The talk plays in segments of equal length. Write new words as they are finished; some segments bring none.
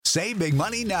Save big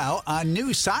money now on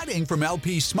new siding from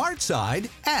LP SmartSide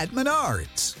at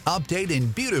Menards. Update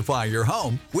and beautify your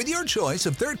home with your choice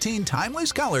of 13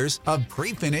 timeless colors of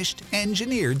pre-finished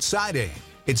engineered siding.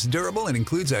 It's durable and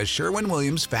includes a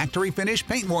Sherwin-Williams factory finish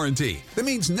paint warranty that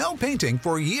means no painting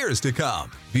for years to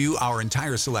come. View our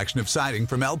entire selection of siding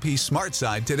from LP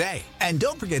SmartSide today. And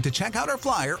don't forget to check out our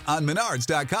flyer on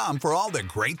Menards.com for all the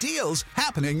great deals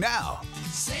happening now.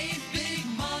 Save big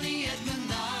money at Menards.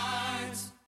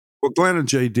 Well, Glenn and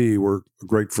JD were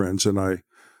great friends, and I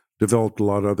developed a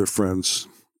lot of other friends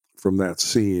from that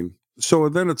scene. So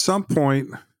then at some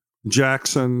point,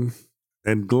 Jackson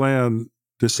and Glenn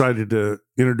decided to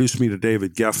introduce me to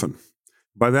David Geffen.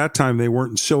 By that time, they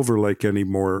weren't in Silver Lake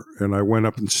anymore, and I went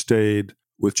up and stayed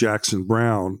with Jackson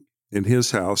Browne in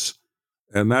his house.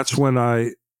 And that's when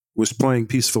I was playing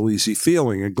Peaceful Easy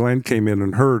Feeling, and Glenn came in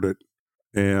and heard it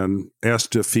and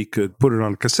asked if he could put it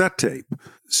on a cassette tape.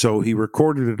 So he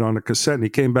recorded it on a cassette, and he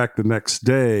came back the next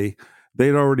day.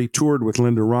 They'd already toured with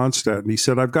Linda Ronstadt, and he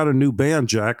said, "I've got a new band,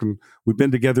 Jack, and we've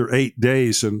been together 8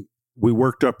 days, and we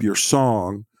worked up your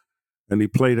song." And he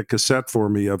played a cassette for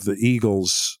me of the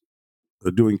Eagles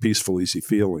doing Peaceful Easy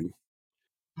Feeling.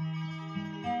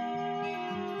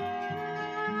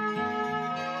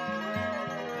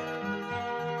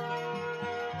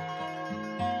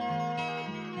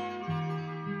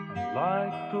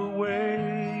 Like the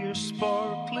way your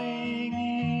sparkling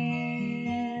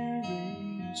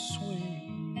earrings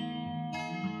swing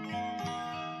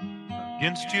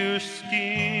against your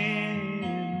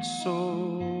skin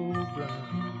so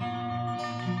brown.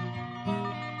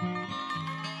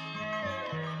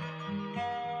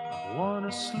 I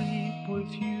wanna sleep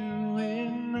with you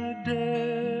in the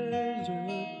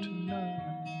desert tonight,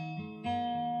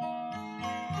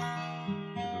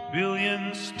 with a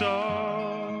billion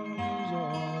stars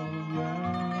all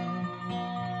around.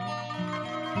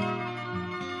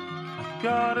 I've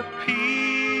got a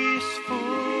peaceful,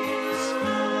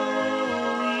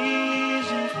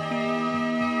 easy feeling,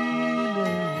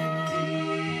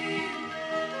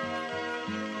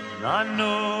 and I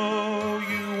know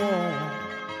you won't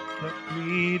let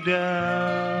me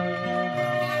down,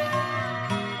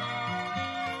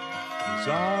 'cause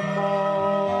I'm already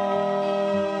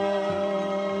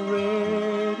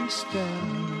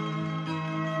standing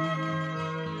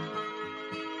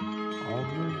on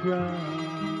the ground.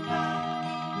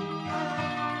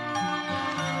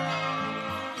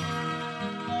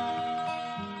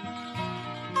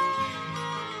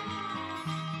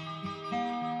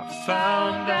 I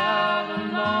found out a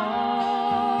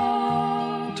long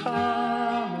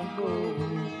time ago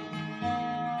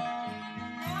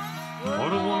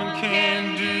what a woman can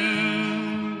do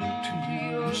to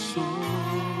your soul.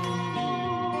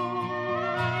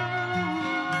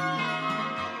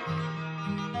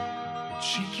 But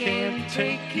she can't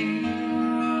take you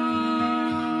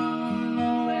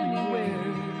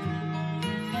anywhere.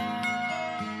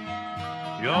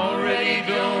 You already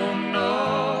don't know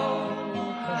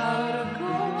how to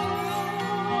go.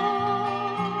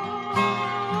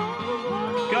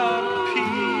 I've got a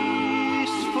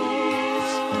peaceful,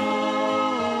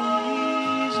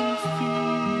 easy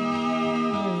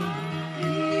feeling.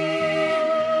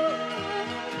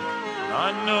 I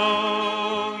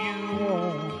know you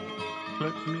won't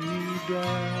let me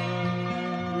down,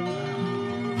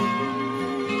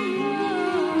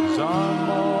 'cause I'm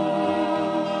already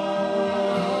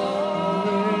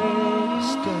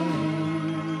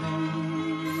standing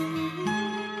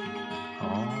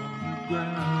on the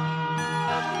ground.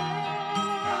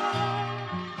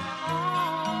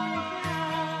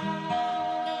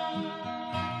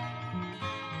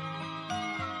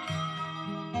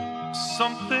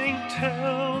 Something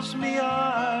tells me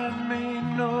I may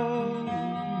know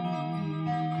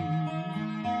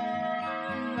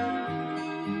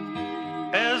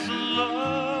as a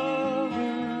lover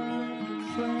and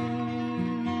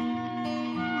friend.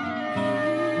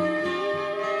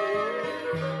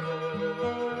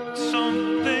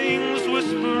 Something's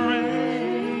whispering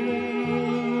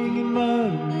in my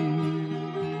ear.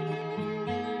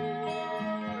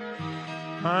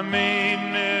 I may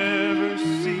never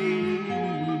see you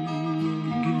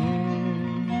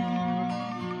again.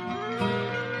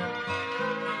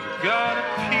 Got a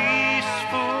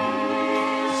peaceful,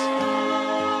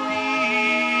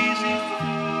 easy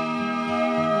feeling.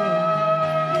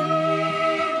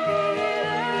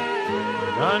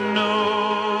 I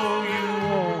know you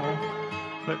won't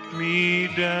let me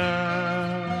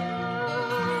down,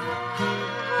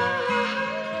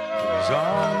 'cause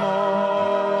I'm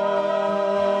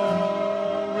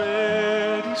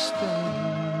already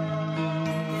standing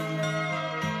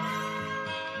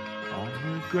on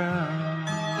the ground,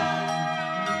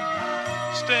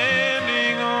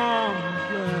 standing on the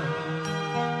ground.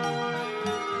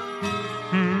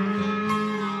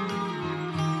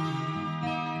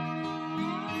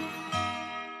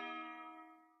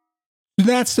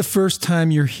 That's the first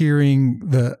time you're hearing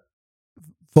the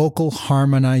vocal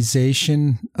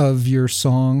harmonization of your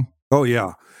song. Oh,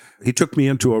 yeah. He took me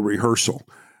into a rehearsal,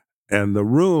 and the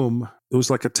room, it was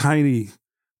like a tiny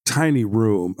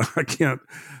room.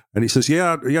 And he says,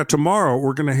 yeah, tomorrow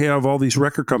we're going to have all these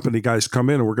record company guys come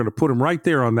in, and we're going to put them right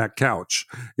there on that couch.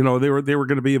 You know, they were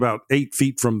going to be about 8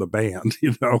 feet from the band,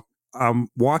 you know. I'm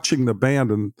watching the band,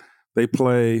 and they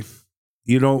play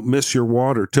You Don't Miss Your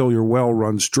Water Till Your Well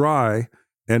Runs Dry,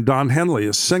 and Don Henley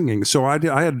is singing. So I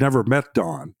had never met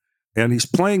Don, and he's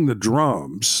playing the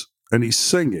drums, and he's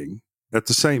singing at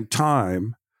the same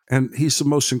time, and he's the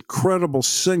most incredible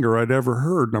singer I'd ever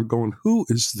heard. And I'm going, who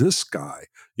is this guy?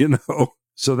 You know?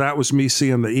 So that was me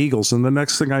seeing the Eagles. And the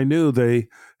next thing I knew, they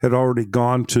had already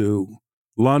gone to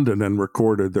London and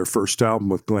recorded their first album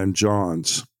with Glenn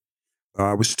Johns.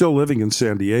 I was still living in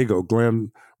San Diego.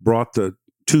 Glenn brought the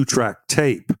 2-track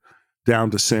tape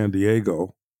down to San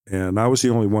Diego, and I was the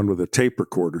only one with a tape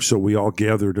recorder. So we all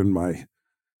gathered in my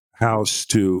house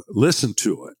to listen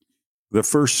to it. The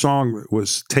first song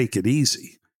was Take It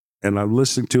Easy. And I'm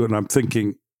listening to it, and I'm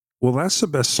thinking, well, that's the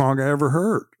best song I ever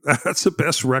heard. That's the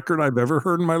best record I've ever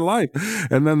heard in my life.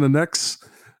 And then the next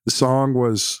song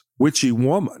was Witchy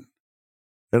Woman.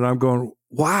 And I'm going,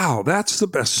 wow, that's the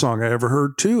best song I ever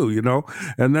heard too, you know?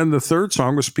 And then the third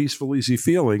song was Peaceful Easy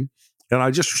Feeling. And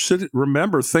I just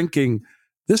remember thinking,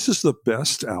 this is the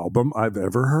best album I've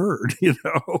ever heard, you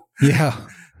know? Yeah.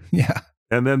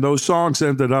 And then those songs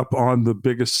ended up on the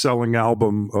biggest selling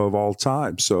album of all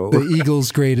time. So The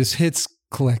Eagles' greatest hits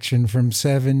collection from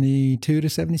 72 to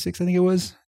 76, I think it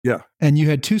was. Yeah. And you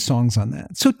had 2 songs on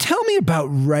that. So tell me about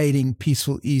writing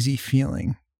Peaceful Easy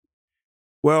Feeling.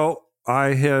 Well,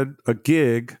 I had a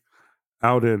gig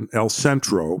out in El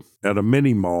Centro at a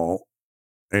mini mall,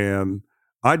 and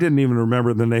I didn't even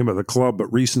remember the name of the club,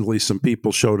 but recently some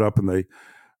people showed up and they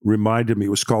reminded me it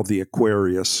was called the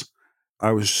Aquarius.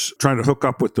 I was trying to hook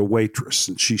up with the waitress,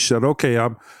 and she said, okay,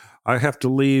 I have to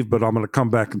leave, but I'm going to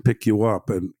come back and pick you up,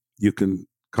 and you can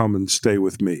come and stay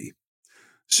with me.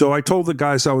 So I told the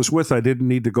guys I was with I didn't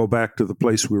need to go back to the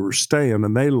place we were staying,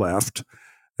 and they left.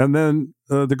 And then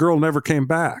the girl never came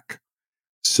back.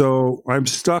 So I'm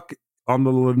stuck on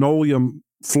the linoleum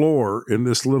floor in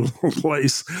this little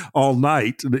place all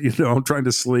night, you know, trying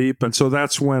to sleep. And so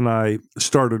that's when I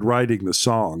started writing the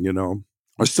song, you know.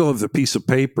 I still have the piece of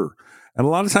paper. And a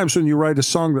lot of times when you write a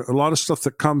song, a lot of stuff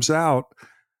that comes out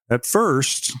at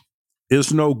first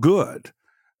is no good.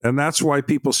 And that's why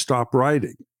people stop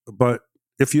writing. But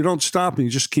if you don't stop and you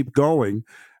just keep going,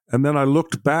 and then I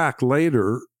looked back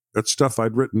later at stuff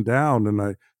I'd written down, and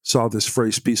I saw this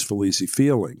phrase, Peaceful Easy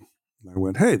Feeling. And I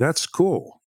went, hey, that's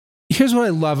cool. Here's what I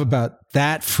love about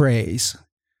that phrase.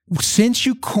 Since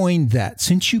you coined that,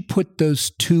 since you put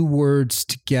those 2 words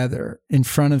together in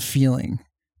front of feeling,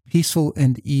 peaceful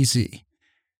and easy,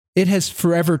 it has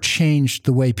forever changed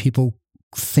the way people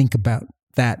think about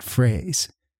that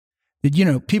phrase. You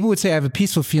know, people would say I have a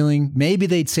peaceful feeling. Maybe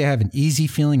they'd say I have an easy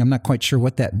feeling. I'm not quite sure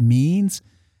what that means.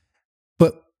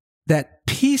 But that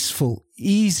peaceful,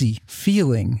 easy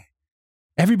feeling,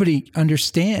 everybody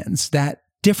understands that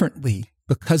differently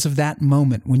because of that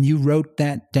moment when you wrote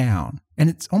that down.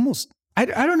 And it's almost, I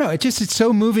don't know, it's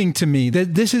so moving to me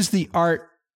that this is the art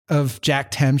of Jack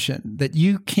Temchin, that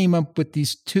you came up with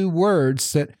these 2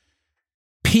 words that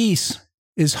peace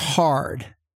is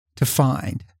hard to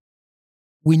find.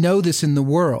 We know this in the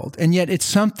world, and yet it's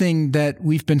something that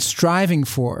we've been striving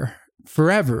for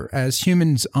forever as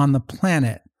humans on the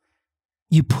planet.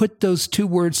 You put those 2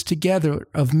 words together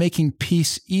of making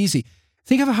peace easy.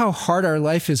 Think of how hard our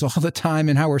life is all the time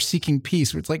and how we're seeking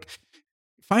peace. It's like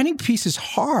finding peace is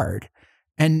hard.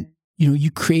 And, you know, you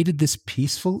created this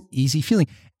peaceful, easy feeling.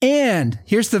 And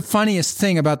here's the funniest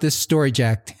thing about this story,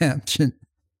 Jack Temchin.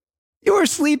 You were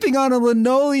sleeping on a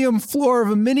linoleum floor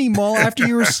of a mini mall after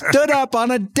you were stood up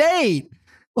on a date.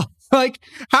 Like,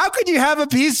 how could you have a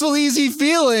peaceful, easy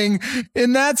feeling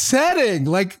in that setting?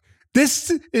 Like,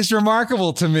 this is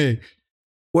remarkable to me.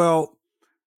 Well,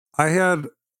 I had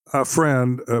a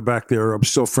friend back there I'm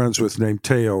still friends with named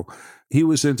Teo. He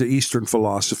was into Eastern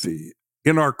philosophy.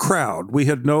 In our crowd, we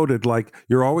had noted, like,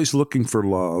 you're always looking for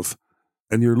love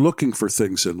and you're looking for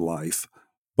things in life.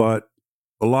 But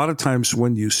a lot of times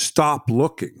when you stop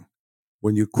looking,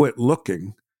 when you quit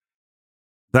looking,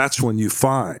 that's when you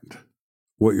find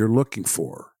what you're looking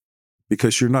for,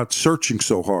 because you're not searching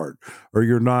so hard, or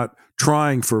you're not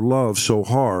trying for love so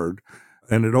hard.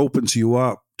 and it opens you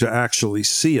up to actually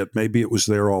see it. Maybe it was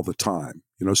there all the time,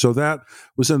 so that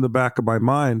was in the back of my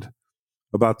mind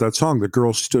about that song. The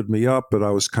girl stood me up, but I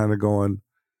was kind of going,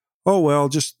 oh, well,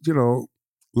 just,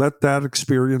 let that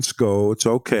experience go. It's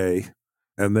okay.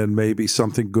 And then maybe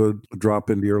something good drop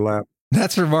into your lap.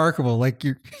 That's remarkable. Like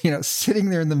you're, sitting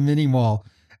there in the mini mall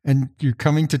and you're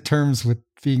coming to terms with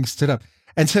being stood up.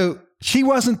 And so she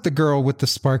wasn't the girl with the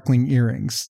sparkling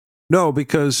earrings. No,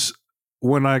 because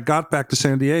when I got back to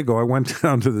San Diego, I went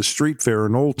down to the street fair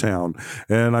in Old Town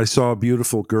and I saw a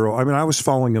beautiful girl. I mean, I was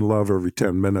falling in love every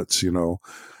 10 minutes,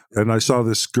 and I saw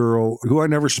this girl who I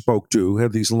never spoke to,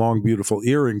 had these long, beautiful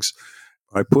earrings.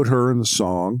 I put her in the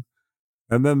song.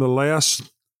 And then the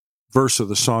last verse of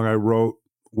the song I wrote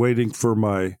waiting for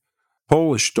my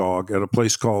Polish dog at a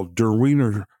place called Der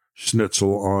Wiener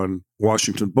Schnitzel on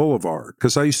Washington Boulevard,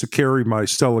 because I used to carry my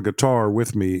Stella guitar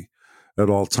with me at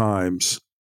all times.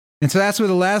 And so that's where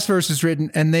the last verse is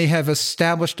written, and they have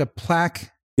established a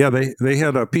plaque. Yeah, they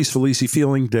had a Peaceful, Easy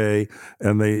Feeling Day,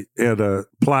 and they had a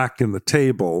plaque in the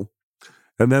table.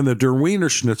 And then the Der Wiener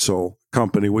Schnitzel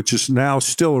Company, which is now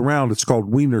still around, it's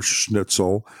called Wiener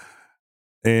Schnitzel,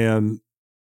 and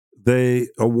they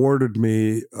awarded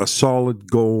me a solid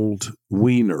gold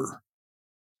wiener.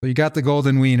 So you got the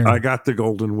golden wiener. I got the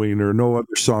golden wiener. No other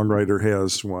songwriter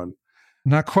has one.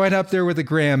 Not quite up there with a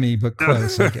Grammy, but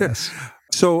close, I guess.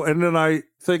 So, and then I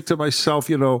think to myself,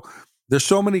 there's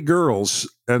so many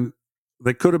girls, and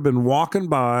they could have been walking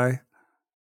by,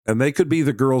 and they could be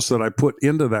the girls that I put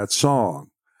into that song,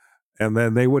 and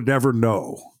then they would never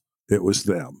know it was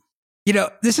them.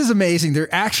 This is amazing. There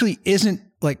actually isn't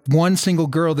like one single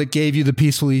girl that gave you the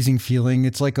peaceful, easing feeling.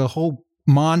 It's like a whole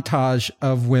montage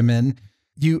of women.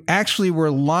 You actually were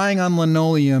lying on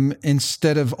linoleum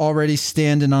instead of already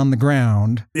standing on the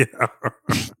ground. Yeah.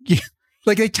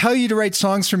 Like they tell you to write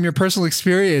songs from your personal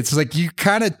experience. Like you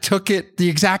kind of took it the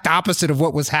exact opposite of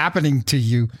what was happening to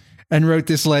you and wrote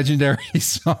this legendary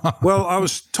song. Well, I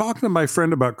was talking to my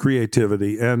friend about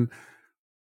creativity, and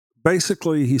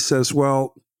basically he says,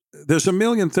 well, there's a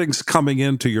million things coming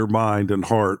into your mind and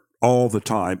heart all the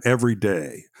time, every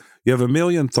day. You have a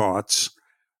million thoughts.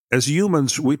 As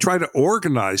humans, we try to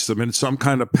organize them in some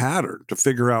kind of pattern to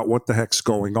figure out what the heck's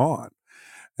going on.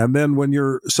 And then when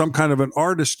you're some kind of an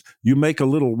artist, you make a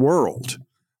little world,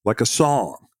 like a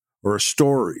song or a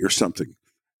story or something.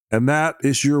 And that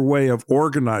is your way of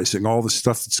organizing all the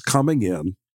stuff that's coming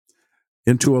in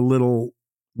into a little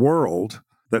world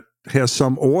that has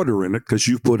some order in it because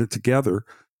you put it together.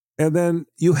 And then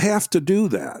you have to do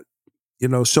that,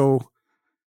 so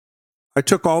I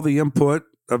took all the input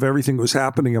of everything that was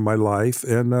happening in my life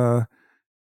and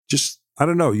I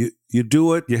don't know, you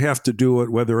do it, you have to do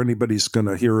it, whether anybody's going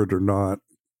to hear it or not.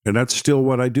 And that's still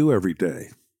what I do every day.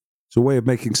 It's a way of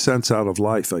making sense out of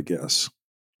life, I guess.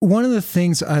 One of the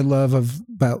things I love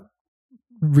about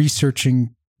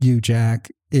researching you,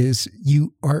 Jack, is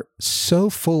you are so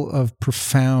full of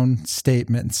profound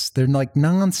statements. They're like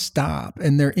nonstop,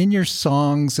 and they're in your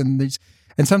songs, and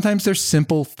sometimes they're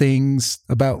simple things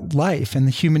about life and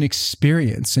the human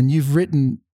experience. And you've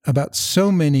written about so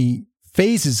many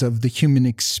phases of the human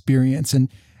experience. And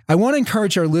I want to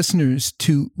encourage our listeners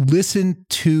to listen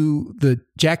to the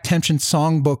Jack Temchin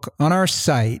songbook on our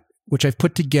site, which I've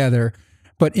put together.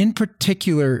 But in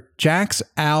particular, Jack's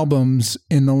albums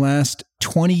in the last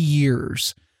 20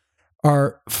 years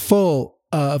are full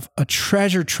of a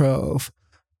treasure trove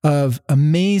of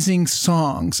amazing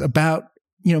songs about,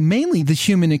 mainly the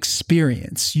human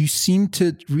experience. You seem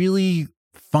to really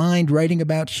find writing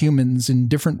about humans in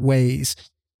different ways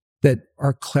that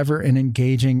are clever and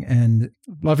engaging, and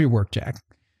love your work, Jack.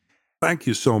 Thank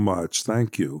you so much.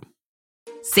 Thank you.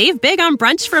 Save big on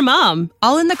brunch for mom,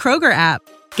 all in the Kroger app.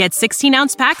 Get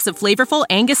 16-ounce packs of flavorful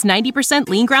Angus 90%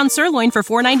 lean ground sirloin for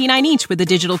 $4.99 each with a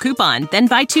digital coupon. Then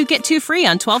buy 2, get 2 free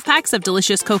on 12 packs of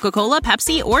delicious Coca-Cola,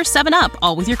 Pepsi, or 7-Up,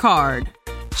 all with your card.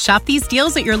 Shop these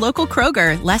deals at your local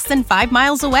Kroger, less than 5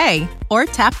 miles away. Or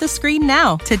tap the screen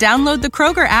now to download the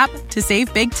Kroger app to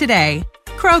save big today.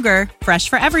 Kroger, fresh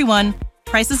for everyone.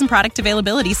 Prices and product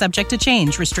availability subject to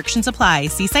change. Restrictions apply.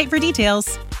 See site for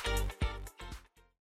details.